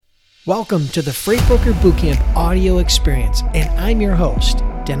Welcome to the Freight Broker Bootcamp audio experience, and I'm your host,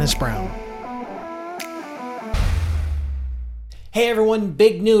 Dennis Brown. Hey everyone,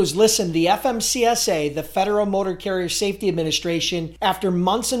 big news. Listen, the FMCSA, the Federal Motor Carrier Safety Administration, after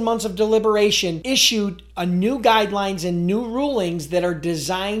months and months of deliberation, issued a new guidelines and new rulings that are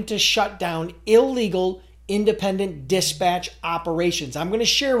designed to shut down illegal independent dispatch operations. I'm going to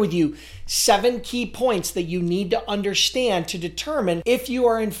share with you 7 key points that you need to understand to determine if you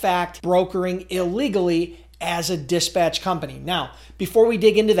are in fact brokering illegally as a dispatch company. Now, before we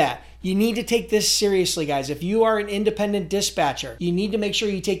dig into that, you need to take this seriously, guys. If you are an independent dispatcher, you need to make sure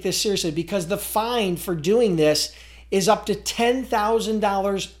you take this seriously because the fine for doing this is up to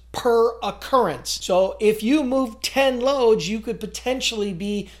 $10,000 per occurrence. So if you move 10 loads, you could potentially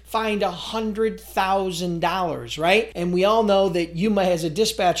be fined $100,000, right? And we all know that you might, as a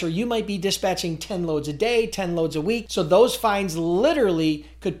dispatcher, you might be dispatching 10 loads a day, 10 loads a week. So those fines literally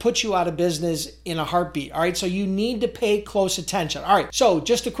could put you out of business in a heartbeat. All right. So you need to pay close attention. All right. So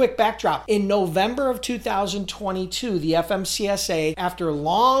just a quick backdrop. In November of 2022, the FMCSA, after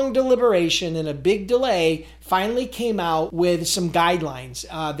long deliberation and a big delay, finally came out with some guidelines.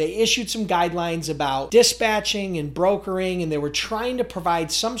 They issued some guidelines about dispatching and brokering, and they were trying to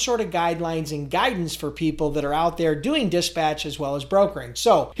provide some sort of guidelines and guidance for people that are out there doing dispatch as well as brokering.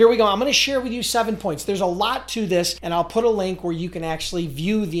 So here we go. I'm going to share with you 7 points. There's a lot to this, and I'll put a link where you can actually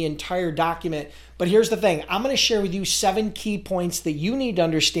view the entire document. But here's the thing. I'm going to share with you 7 key points that you need to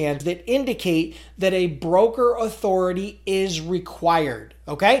understand that indicate that a broker authority is required.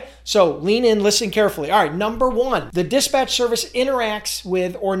 Okay? So lean in, listen carefully. All right. Number 1, the dispatch service interacts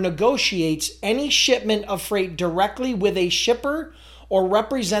with or negotiates any shipment of freight directly with a shipper or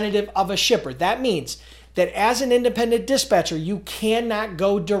representative of a shipper. That means that as an independent dispatcher, you cannot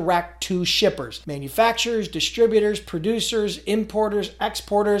go direct to shippers, manufacturers, distributors, producers, importers,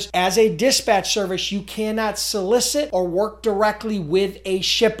 exporters. As a dispatch service, you cannot solicit or work directly with a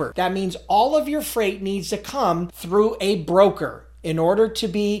shipper. That means all of your freight needs to come through a broker. In order to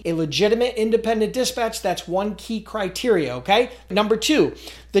be a legitimate independent dispatch, that's one key criteria, okay? Number 2,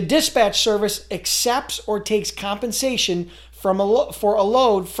 the dispatch service accepts or takes compensation for a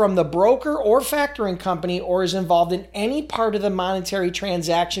load from the broker or factoring company or is involved in any part of the monetary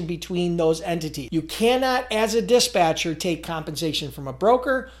transaction between those entities. You cannot, as a dispatcher, take compensation from a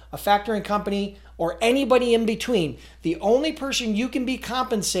broker, a factoring company, or anybody in between. The only person you can be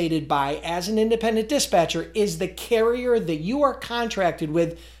compensated by as an independent dispatcher is the carrier that you are contracted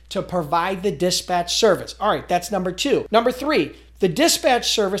with to provide the dispatch service. All right, that's number 2. Number 3, the dispatch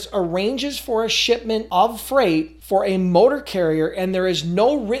service arranges for a shipment of freight for a motor carrier, and there is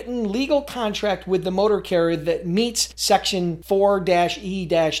no written legal contract with the motor carrier that meets Section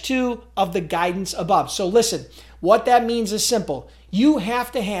 4-E-2 of the guidance above. So listen, what that means is simple. You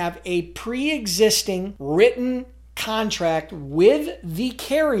have to have a pre-existing written contract with the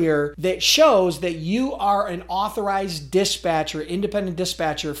carrier that shows that you are an authorized dispatcher, independent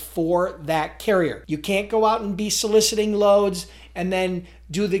dispatcher for that carrier. You can't go out and be soliciting loads and then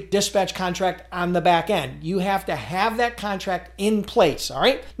do the dispatch contract on the back end. You have to have that contract in place, all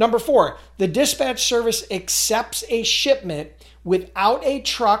right? Number 4, the dispatch service accepts a shipment without a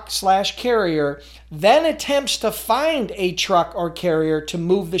truck/carrier, then attempts to find a truck or carrier to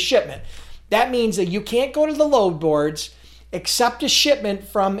move the shipment. That means that you can't go to the load boards, accept a shipment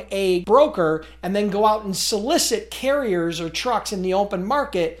from a broker, and then go out and solicit carriers or trucks in the open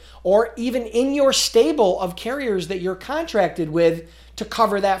market or even in your stable of carriers that you're contracted with to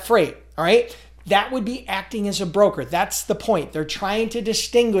cover that freight, all right? That would be acting as a broker. That's the point. They're trying to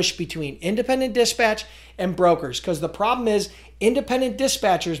distinguish between independent dispatch and brokers because the problem is independent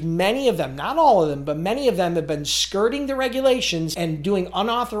dispatchers, many of them, not all of them, but many of them have been skirting the regulations and doing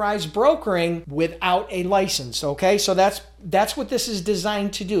unauthorized brokering without a license, okay? So that's what this is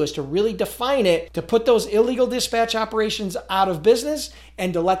designed to do, is to really define it, to put those illegal dispatch operations out of business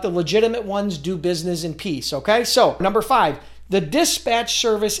and to let the legitimate ones do business in peace, okay? So number 5, the dispatch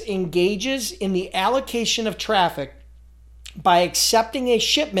service engages in the allocation of traffic by accepting a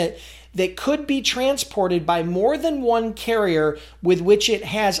shipment that could be transported by more than one carrier with which it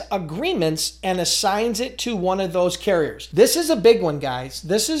has agreements and assigns it to one of those carriers. This is a big one, guys.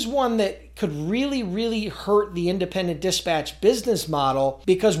 This is one that could really, really hurt the independent dispatch business model,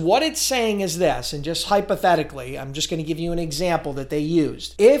 because what it's saying is this, and just hypothetically, I'm just going to give you an example that they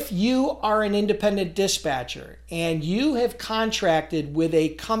used. If you are an independent dispatcher and you have contracted with a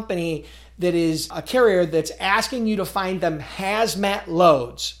company that is a carrier that's asking you to find them hazmat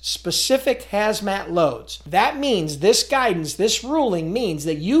loads, specific hazmat loads. That means this guidance, this ruling means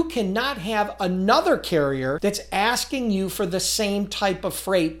that you cannot have another carrier that's asking you for the same type of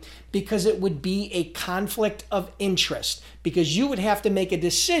freight, because it would be a conflict of interest, because you would have to make a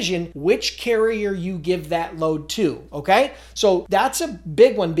decision which carrier you give that load to, okay? So that's a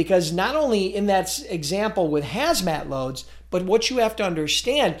big one, because not only in that example with hazmat loads, but what you have to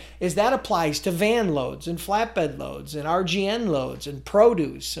understand is that applies to van loads and flatbed loads and RGN loads and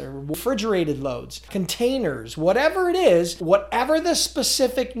produce or refrigerated loads, containers, whatever it is, whatever the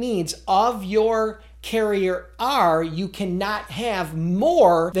specific needs of your carrier are, you cannot have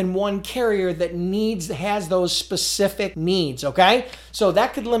more than one carrier that has those specific needs, okay? So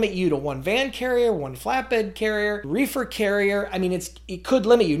that could limit you to one van carrier, one flatbed carrier, reefer carrier. I mean, it could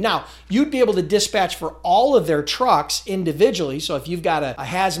limit you. Now, you'd be able to dispatch for all of their trucks individually. So if you've got a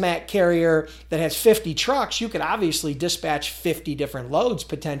hazmat carrier that has 50 trucks, you could obviously dispatch 50 different loads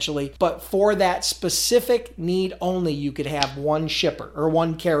potentially. But for that specific need only, you could have one shipper or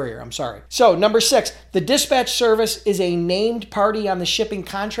one carrier, I'm sorry. So number 6, the dispatch service is a named party on the shipping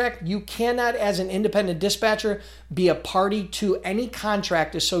contract. You cannot, as an independent dispatcher, be a party to any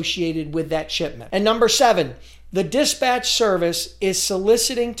contract associated with that shipment. And number 7, the dispatch service is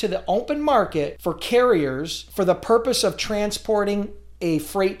soliciting to the open market for carriers for the purpose of transporting a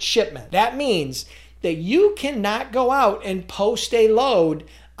freight shipment. That means that you cannot go out and post a load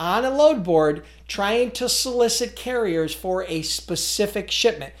on a load board trying to solicit carriers for a specific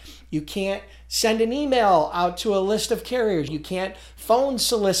shipment. You can't send an email out to a list of carriers. You can't phone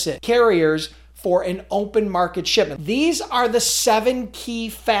solicit carriers for an open market shipment. These are the 7 key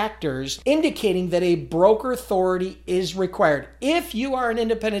factors indicating that a broker authority is required. If you are an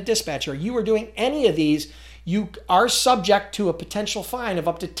independent dispatcher, you are doing any of these, you are subject to a potential fine of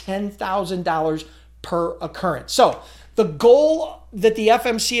up to $10,000 per occurrence. So the goal that the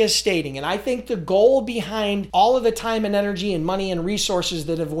FMCSA is stating, and I think the goal behind all of the time and energy and money and resources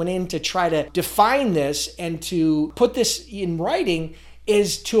that have went in to try to define this and to put this in writing,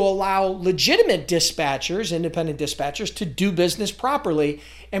 is to allow legitimate dispatchers, independent dispatchers, to do business properly.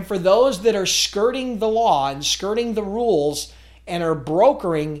 And for those that are skirting the law and skirting the rules and are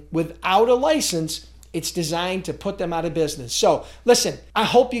brokering without a license, it's designed to put them out of business. So listen, I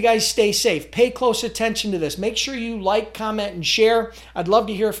hope you guys stay safe. Pay close attention to this. Make sure you like, comment, and share. I'd love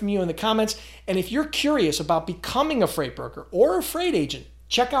to hear from you in the comments. And if you're curious about becoming a freight broker or a freight agent,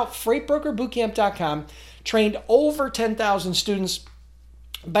 check out freightbrokerbootcamp.com. Trained over 10,000 students.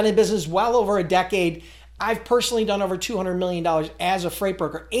 Been in business well over a decade. I've personally done over $200 million as a freight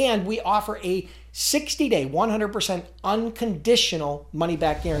broker, and we offer a 60-day, 100% unconditional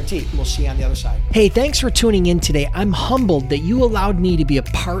money-back guarantee. We'll see you on the other side. Hey, thanks for tuning in today. I'm humbled that you allowed me to be a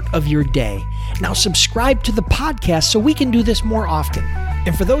part of your day. Now subscribe to the podcast so we can do this more often.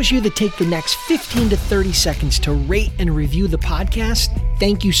 And for those of you that take the next 15 to 30 seconds to rate and review the podcast,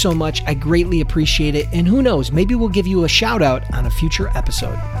 thank you so much. I greatly appreciate it. And who knows, maybe we'll give you a shout out on a future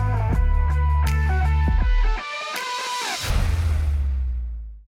episode.